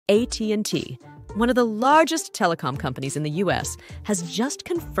AT&T, one of the largest telecom companies in the U.S., has just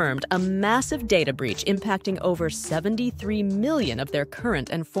confirmed a massive data breach impacting over 73 million of their current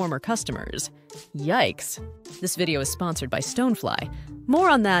and former customers. Yikes. This video is sponsored by Stonefly. More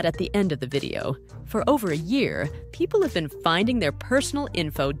on that at the end of the video. For over a year, people have been finding their personal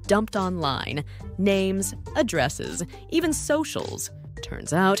info dumped online. Names, addresses, even socials.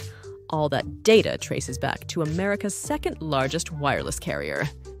 Turns out, all that data traces back to America's second largest wireless carrier.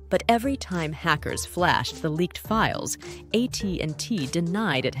 But every time hackers flashed the leaked files, AT&T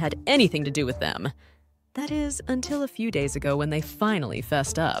denied it had anything to do with them. That is, until a few days ago when they finally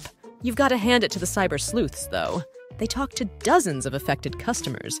fessed up. You've got to hand it to the cyber sleuths, though. They talked to dozens of affected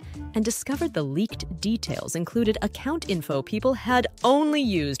customers and discovered the leaked details included account info people had only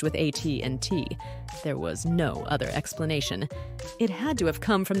used with AT&T. There was no other explanation. It had to have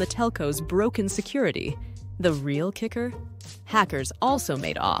come from the telco's broken security. The real kicker? Hackers also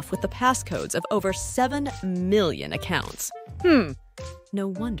made off with the passcodes of over 7 million accounts. No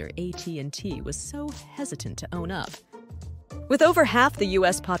wonder AT&T was so hesitant to own up. With over half the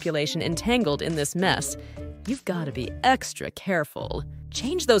U.S. population entangled in this mess, you've got to be extra careful.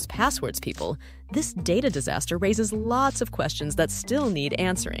 Change those passwords, people. This data disaster raises lots of questions that still need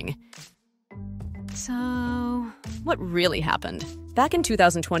answering. So, what really happened? Back in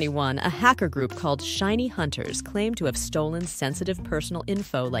 2021, a hacker group called Shiny Hunters claimed to have stolen sensitive personal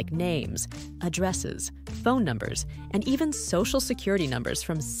info like names, addresses, phone numbers, and even social security numbers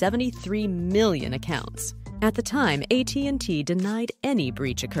from 73 million accounts. At the time, AT&T denied any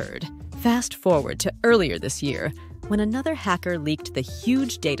breach occurred. Fast forward to earlier this year, when another hacker leaked the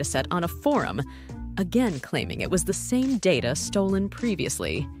huge dataset on a forum, again claiming it was the same data stolen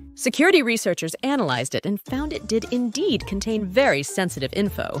previously. Security researchers analyzed it and found it did indeed contain very sensitive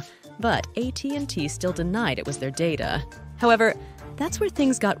info, but AT&T still denied it was their data. However, that's where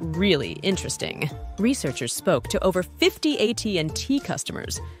things got really interesting. Researchers spoke to over 50 AT&T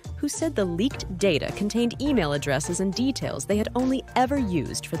customers who said the leaked data contained email addresses and details they had only ever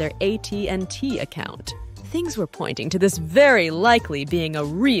used for their AT&T account. Things were pointing to this very likely being a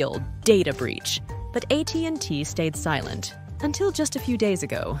real data breach, but AT&T stayed silent. Until just a few days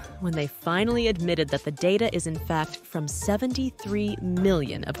ago, when they finally admitted that the data is in fact from 73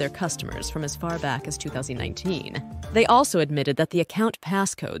 million of their customers from as far back as 2019. They also admitted that the account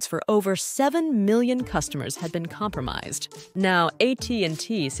passcodes for over 7 million customers had been compromised. Now,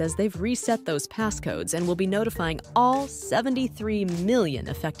 AT&T says they've reset those passcodes and will be notifying all 73 million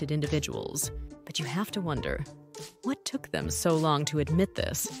affected individuals. But you have to wonder, what took them so long to admit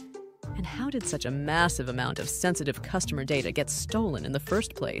this? And how did such a massive amount of sensitive customer data get stolen in the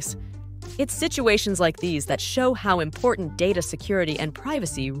first place? It's situations like these that show how important data security and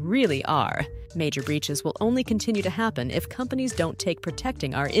privacy really are. Major breaches will only continue to happen if companies don't take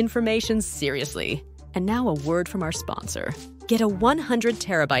protecting our information seriously. And now a word from our sponsor. Get a 100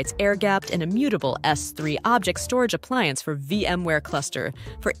 terabytes air-gapped and immutable S3 object storage appliance for VMware Cluster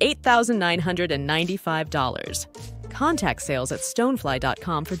for $8,995. Contact sales at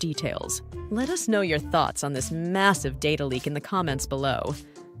stonefly.com for details. Let us know your thoughts on this massive data leak in the comments below.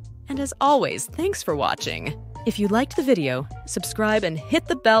 And as always, thanks for watching. If you liked the video, subscribe and hit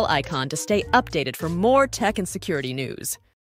the bell icon to stay updated for more tech and security news.